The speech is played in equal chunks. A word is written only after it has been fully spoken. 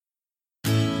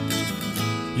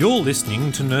You're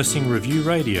listening to Nursing Review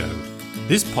Radio.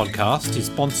 This podcast is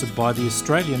sponsored by the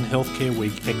Australian Healthcare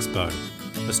Week Expo,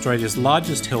 Australia's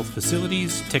largest health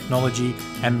facilities, technology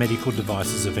and medical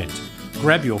devices event.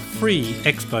 Grab your free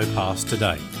Expo pass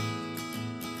today.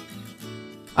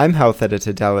 I'm Health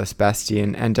Editor Dallas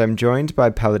Bastian, and I'm joined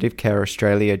by Palliative Care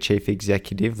Australia Chief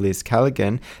Executive Liz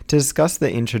Callaghan to discuss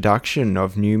the introduction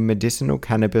of new medicinal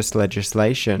cannabis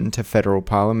legislation to federal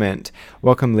parliament.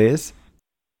 Welcome, Liz.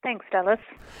 Thanks, Dallas.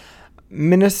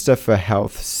 Minister for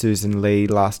Health Susan Lee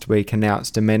last week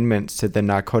announced amendments to the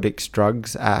Narcotics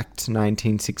Drugs Act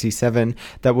 1967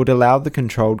 that would allow the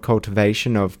controlled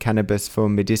cultivation of cannabis for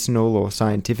medicinal or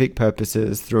scientific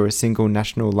purposes through a single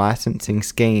national licensing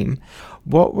scheme.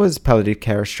 What was Palliative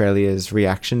Care Australia's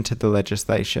reaction to the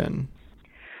legislation?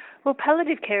 Well,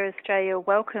 Palliative Care Australia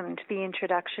welcomed the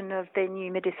introduction of the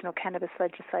new medicinal cannabis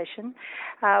legislation.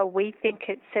 We think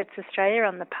it sets Australia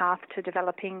on the path to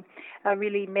developing a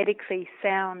really medically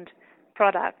sound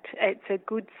product. It's a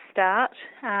good start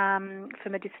for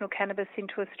medicinal cannabis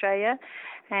into Australia,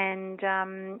 and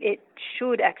it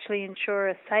should actually ensure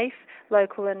a safe,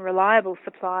 local and reliable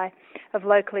supply of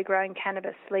locally grown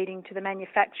cannabis, leading to the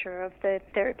manufacture of the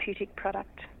therapeutic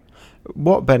product.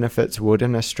 What benefits would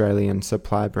an Australian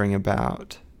supply bring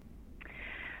about?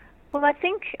 Well, I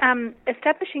think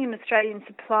establishing an Australian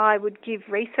supply would give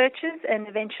researchers and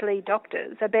eventually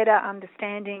doctors a better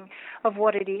understanding of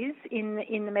what it is in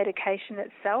the medication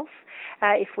itself.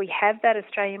 If we have that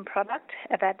Australian product,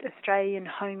 that Australian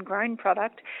homegrown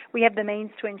product, we have the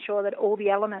means to ensure that all the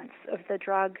elements of the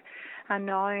drug are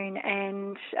known,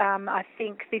 and I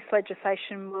think this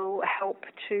legislation will help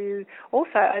to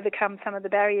also overcome some of the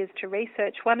barriers to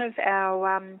research. One of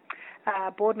our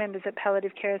board members at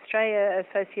Palliative Care Australia,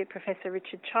 Associate Professor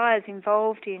Richard Chai, is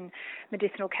involved in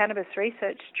medicinal cannabis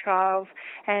research trials,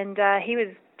 and he was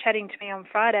chatting to me on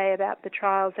Friday about the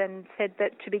trials and said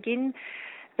that to begin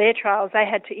their trials, they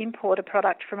had to import a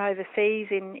product from overseas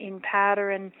in powder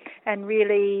and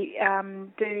really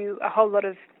do a whole lot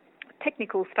of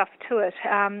technical stuff to it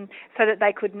so that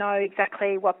they could know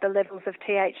exactly what the levels of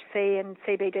THC and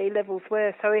CBD levels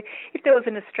were. So if there was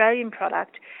an Australian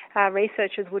product,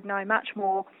 researchers would know much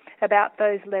more about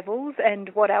those levels and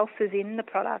what else is in the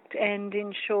product and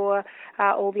ensure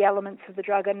all the elements of the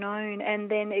drug are known, and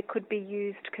then it could be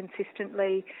used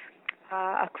consistently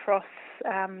across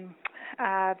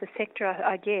the sector,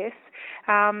 I guess.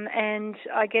 And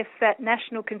I guess that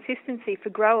national consistency for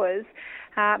growers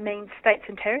means states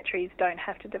and territories don't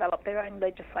have to develop their own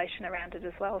legislation around it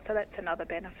as well, so that's another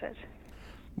benefit.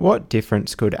 What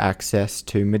difference could access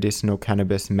to medicinal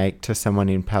cannabis make to someone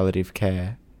in palliative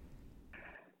care?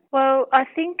 Well, I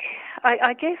think,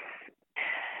 I guess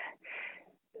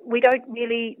we don't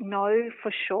really know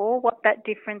for sure what that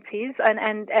difference is,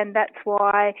 and that's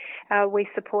why we're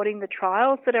supporting the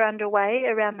trials that are underway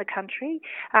around the country,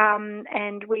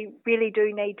 and we really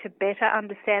do need to better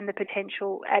understand the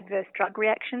potential adverse drug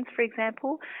reactions, for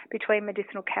example, between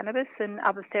medicinal cannabis and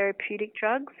other therapeutic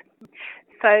drugs.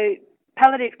 So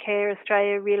Palliative Care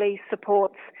Australia really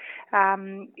supports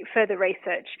further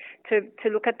research to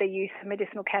look at the use of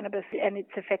medicinal cannabis and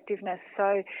its effectiveness.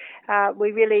 So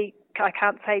I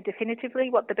can't say definitively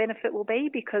what the benefit will be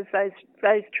because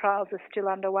those trials are still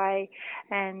underway,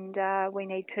 and we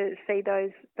need to see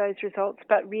those results.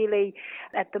 But really,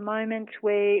 at the moment,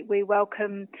 we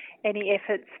welcome any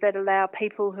efforts that allow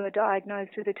people who are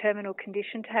diagnosed with a terminal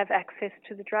condition to have access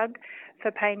to the drug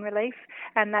for pain relief,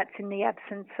 and that's in the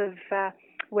absence of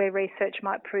where research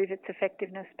might prove its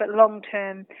effectiveness. But long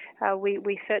term,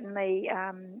 we certainly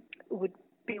would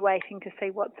be waiting to see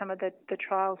what some of the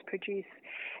trials produce.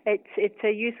 It's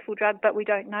a useful drug, but we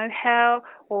don't know how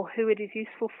or who it is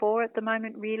useful for at the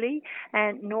moment, really,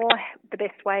 and nor the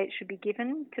best way it should be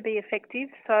given to be effective.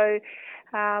 So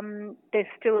there's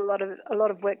still a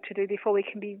lot of work to do before we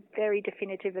can be very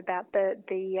definitive about the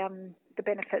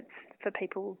benefits for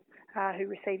people who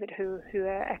receive it, who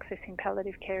are accessing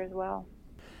palliative care as well.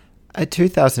 A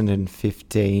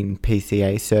 2015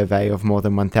 PCA survey of more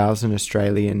than 1,000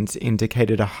 Australians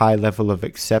indicated a high level of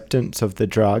acceptance of the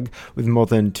drug, with more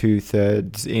than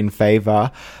 2/3 in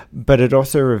favour, but it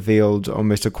also revealed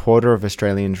almost a quarter of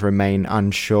Australians remain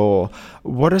unsure.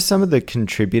 What are some of the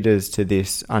contributors to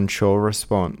this unsure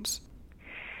response?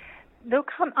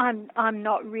 Look, I'm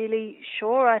not really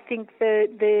sure. I think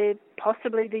the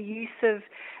possibly the use of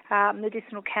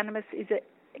medicinal cannabis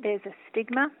there's a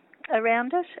stigma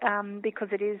around it because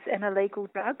it is an illegal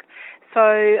drug.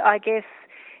 So I guess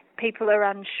people are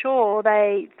unsure.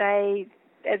 They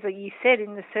as you said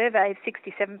in the survey,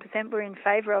 67% were in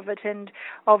favour of it, and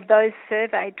of those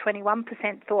surveyed, 21%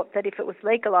 thought that if it was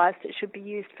legalised, it should be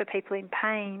used for people in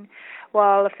pain,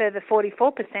 while a further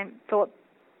 44% thought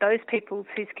those people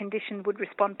whose condition would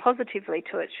respond positively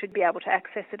to it should be able to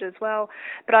access it as well.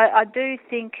 But I do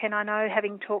think, and I know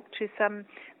having talked to some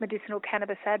medicinal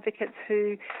cannabis advocates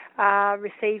who are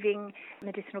receiving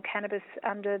medicinal cannabis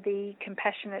under the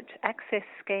Compassionate Access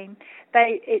Scheme,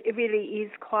 it really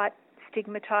is quite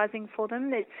stigmatising for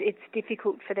them. It's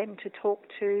difficult for them to talk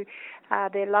to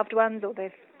their loved ones or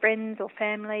their friends or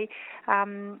family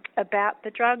about the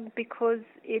drug because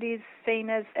it is seen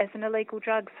as an illegal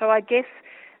drug. So I guess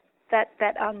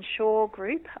that unsure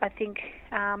group, I think,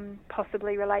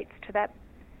 possibly relates to that.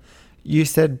 You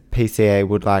said PCA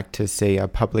would like to see a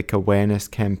public awareness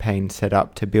campaign set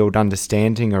up to build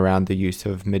understanding around the use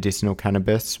of medicinal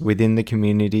cannabis within the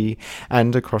community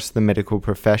and across the medical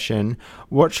profession.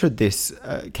 What should this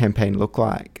campaign look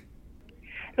like?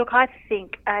 Look, I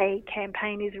think a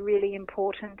campaign is really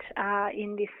important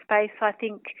in this space. I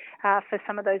think for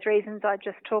some of those reasons I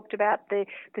just talked about, the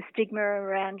stigma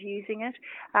around using it.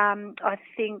 I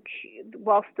think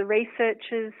whilst the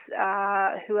researchers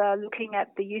who are looking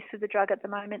at the use of the drug at the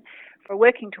moment are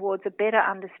working towards a better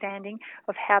understanding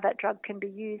of how that drug can be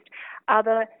used,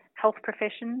 other health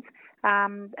professions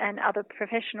and other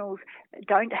professionals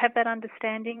don't have that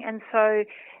understanding, and so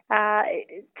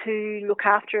to look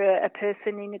after a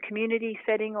person in a community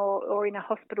setting or in a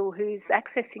hospital who's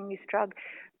accessing this drug,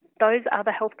 those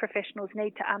other health professionals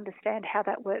need to understand how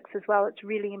that works as well. It's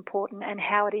really important, and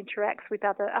how it interacts with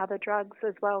other drugs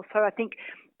as well. So I think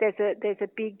there's a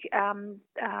big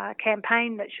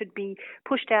campaign that should be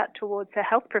pushed out towards the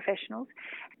health professionals.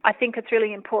 I think it's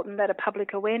really important that a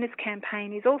public awareness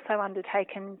campaign is also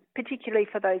undertaken, particularly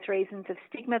for those reasons of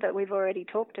stigma that we've already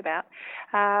talked about,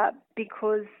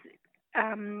 because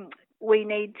we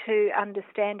need to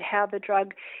understand how the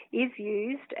drug is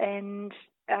used, and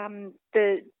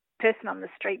the person on the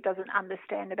street doesn't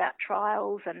understand about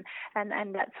trials and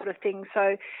that sort of thing.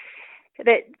 So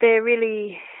that there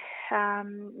really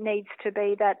needs to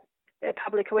be that a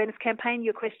public awareness campaign.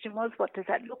 Your question was, what does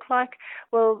that look like?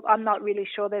 Well, I'm not really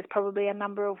sure. There's probably a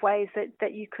number of ways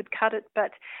that you could cut it, but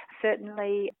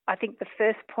certainly I think the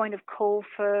first point of call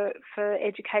for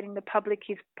educating the public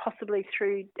is possibly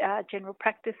through general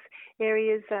practice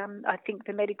areas. I think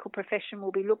the medical profession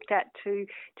will be looked at to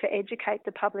educate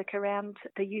the public around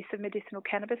the use of medicinal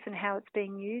cannabis and how it's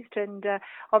being used, and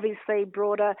obviously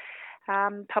broader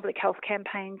public health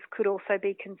campaigns could also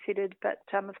be considered, but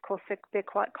of course they're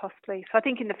quite costly. So I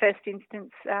think in the first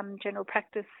instance, general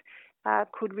practice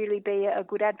could really be a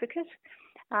good advocate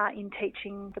in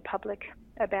teaching the public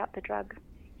about the drug.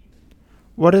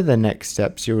 What are the next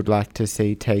steps you would like to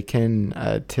see taken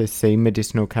to see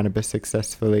medicinal cannabis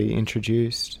successfully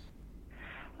introduced?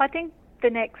 I think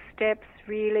the next steps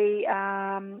really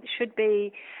should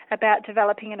be about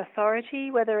developing an authority,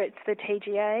 whether it's the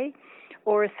TGA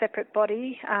or a separate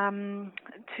body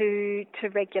to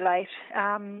regulate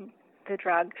the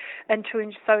drug, and to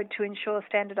ensure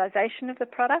standardisation of the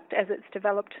product as it's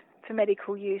developed for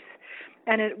medical use.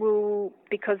 And it will,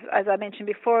 because as I mentioned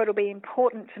before, it'll be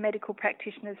important for medical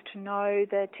practitioners to know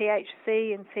the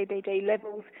THC and CBD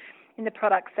levels in the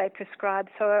products they prescribe.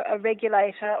 So a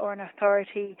regulator or an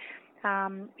authority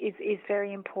is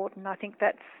very important. I think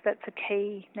that's a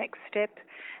key next step.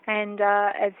 And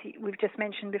as we've just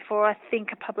mentioned before, I think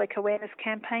a public awareness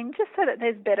campaign, just so that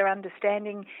there's better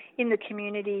understanding in the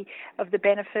community of the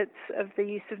benefits of the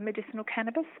use of medicinal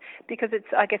cannabis, because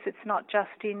I guess it's not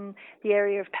just in the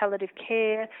area of palliative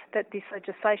care that this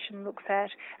legislation looks at.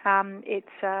 It's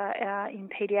in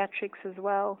paediatrics as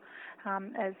well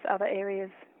as other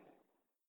areas.